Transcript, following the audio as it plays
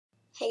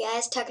Hey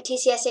guys,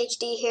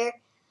 TuckertcsHD here.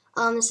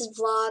 This is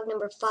vlog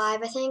number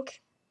 5, I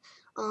think.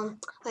 I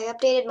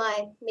updated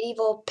my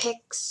medieval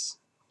pics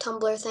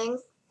Tumblr thing,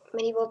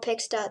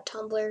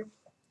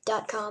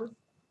 medievalpics.tumblr.com.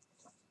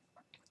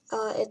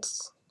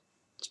 It's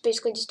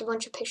basically just a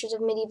bunch of pictures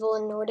of medieval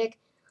and Nordic,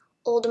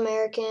 old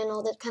American,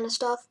 all that kind of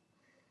stuff.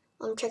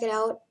 Check it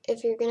out.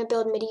 If you're gonna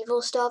build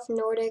medieval stuff,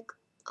 Nordic,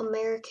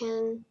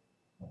 American,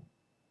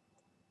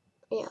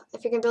 yeah,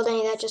 if you're gonna build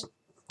any of that, just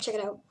check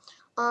it out.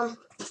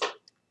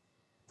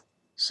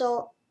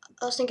 So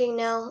I was thinking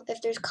now, if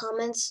there's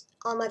comments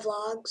on my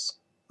vlogs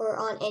or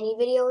on any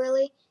video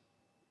really,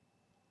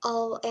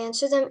 I'll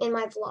answer them in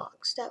my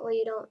vlogs. That way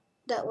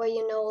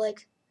you know,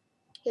 like,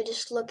 you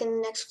just look in the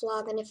next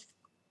vlog, and if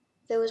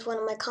it was one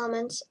of my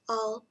comments,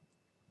 I'll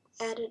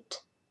add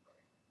it.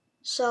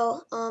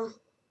 So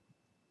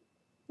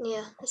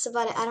yeah, that's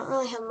about it. I don't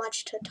really have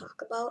much to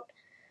talk about.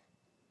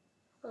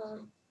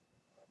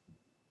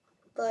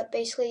 But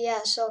basically,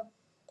 yeah, so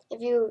if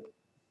you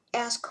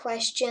ask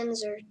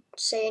questions or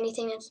say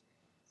anything that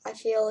I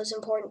feel is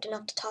important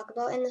enough to talk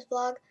about in this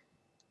vlog,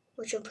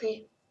 which will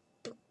pretty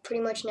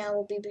much now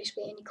will be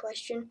basically any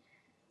question,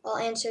 I'll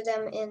answer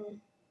them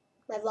in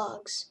my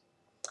vlogs.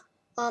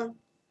 I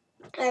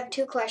have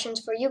 2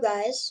 questions for you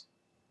guys,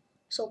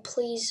 so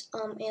please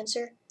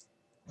answer.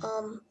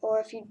 Or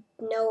if you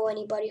know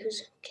anybody who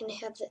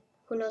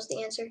knows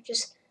the answer,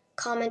 just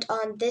comment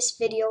on this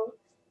video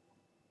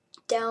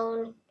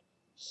down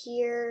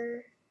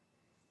here.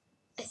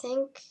 I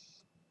think,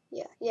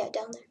 yeah,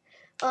 down there.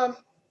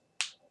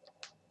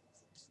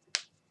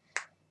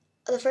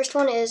 The first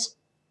one is,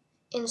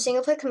 in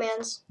single player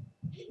commands,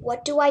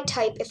 what do I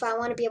type if I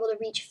want to be able to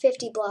reach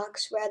 50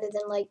 blocks rather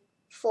than like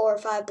 4 or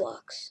 5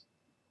 blocks?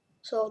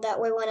 So that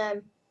way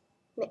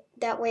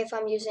if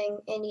I'm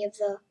using any of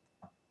the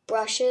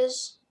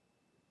brushes,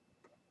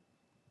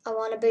 I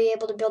want to be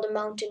able to build a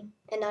mountain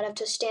and not have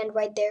to stand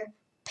right there,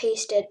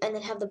 paste it, and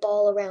then have the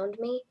ball around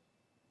me.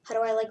 How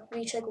do I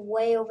reach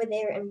way over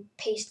there and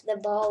paste the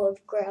ball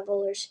of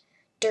gravel or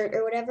dirt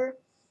or whatever?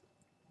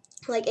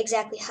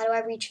 Exactly, how do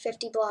I reach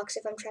 50 blocks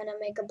if I'm trying to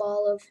make a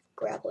ball of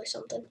gravel or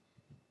something?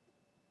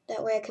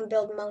 That way I can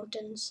build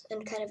mountains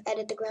and kind of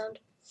edit the ground.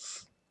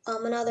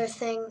 Another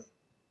thing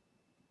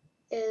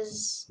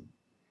is,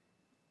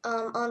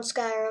 on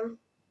Skyrim,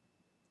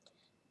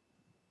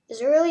 is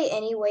there really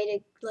any way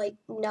to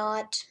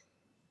not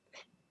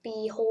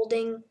be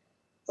holding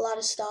a lot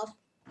of stuff?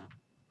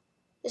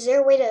 Is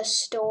there a way to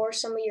store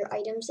some of your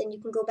items and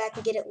you can go back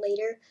and get it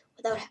later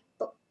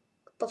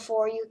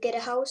before you get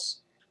a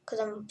house? Because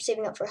I'm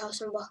saving up for a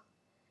house and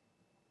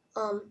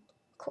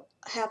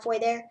halfway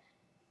there.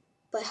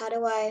 But how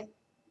do I?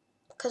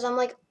 Because I'm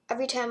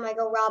every time I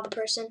go rob a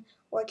person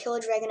or kill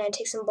a dragon and I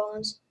take some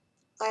bones,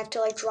 I have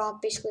to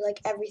drop basically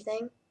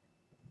everything,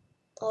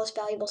 all this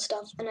valuable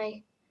stuff,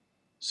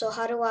 so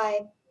how do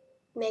I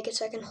make it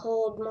so I can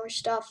hold more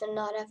stuff and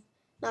not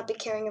be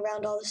carrying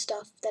around all the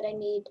stuff that I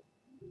need,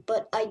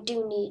 but I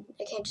do need?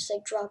 I can't just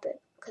drop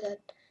it because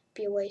that'd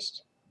be a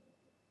waste.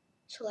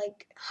 So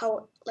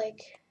how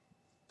if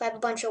I have a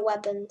bunch of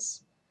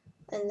weapons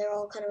and they're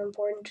all kind of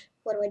important,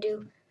 what do I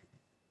do?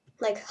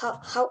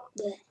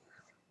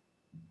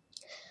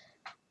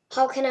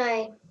 How can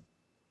I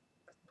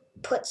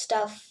put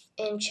stuff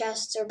in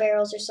chests or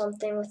barrels or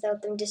something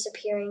without them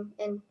disappearing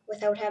and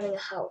without having a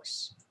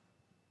house?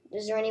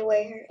 Is there any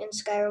way in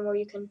Skyrim where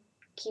you can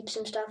keep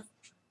some stuff?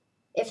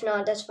 If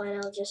not, that's fine.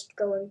 I'll just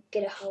go and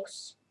get a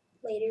house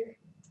later.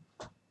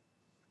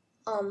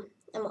 I'm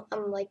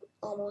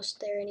almost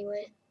there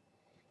anyway.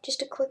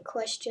 Just a quick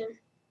question.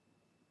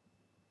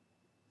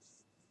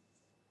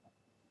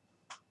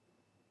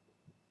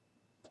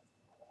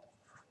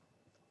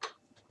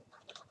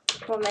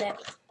 1 minute.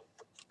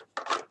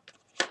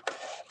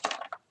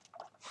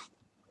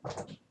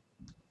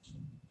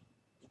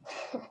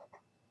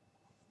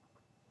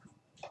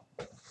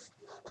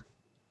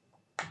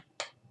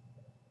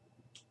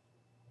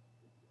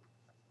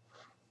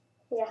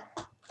 Yeah.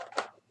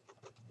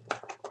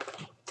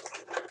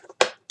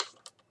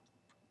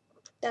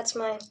 That's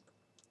my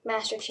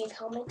Master Chief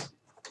helmet.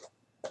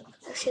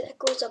 Actually, that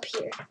goes up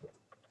here.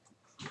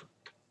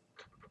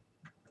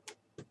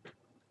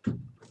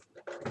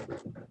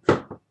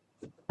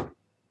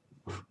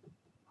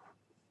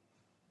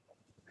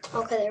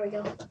 Okay, there we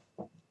go.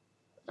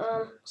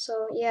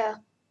 So yeah,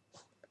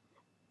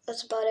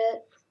 that's about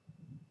it.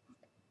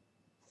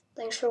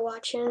 Thanks for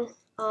watching.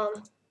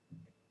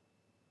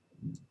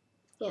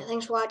 Yeah,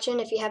 thanks for watching.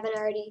 If you haven't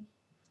already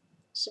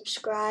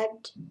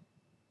subscribed,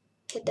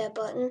 hit that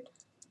button.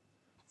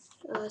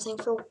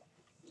 Thanks for.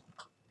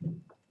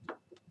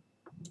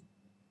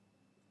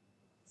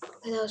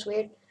 That was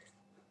weird.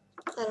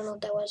 I don't know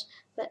what that was.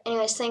 But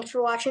anyways, thanks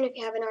for watching. If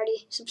you haven't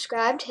already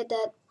subscribed, hit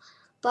that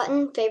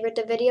button, favorite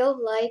the video,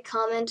 like,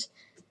 comment.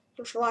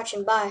 Thanks for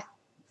watching. Bye.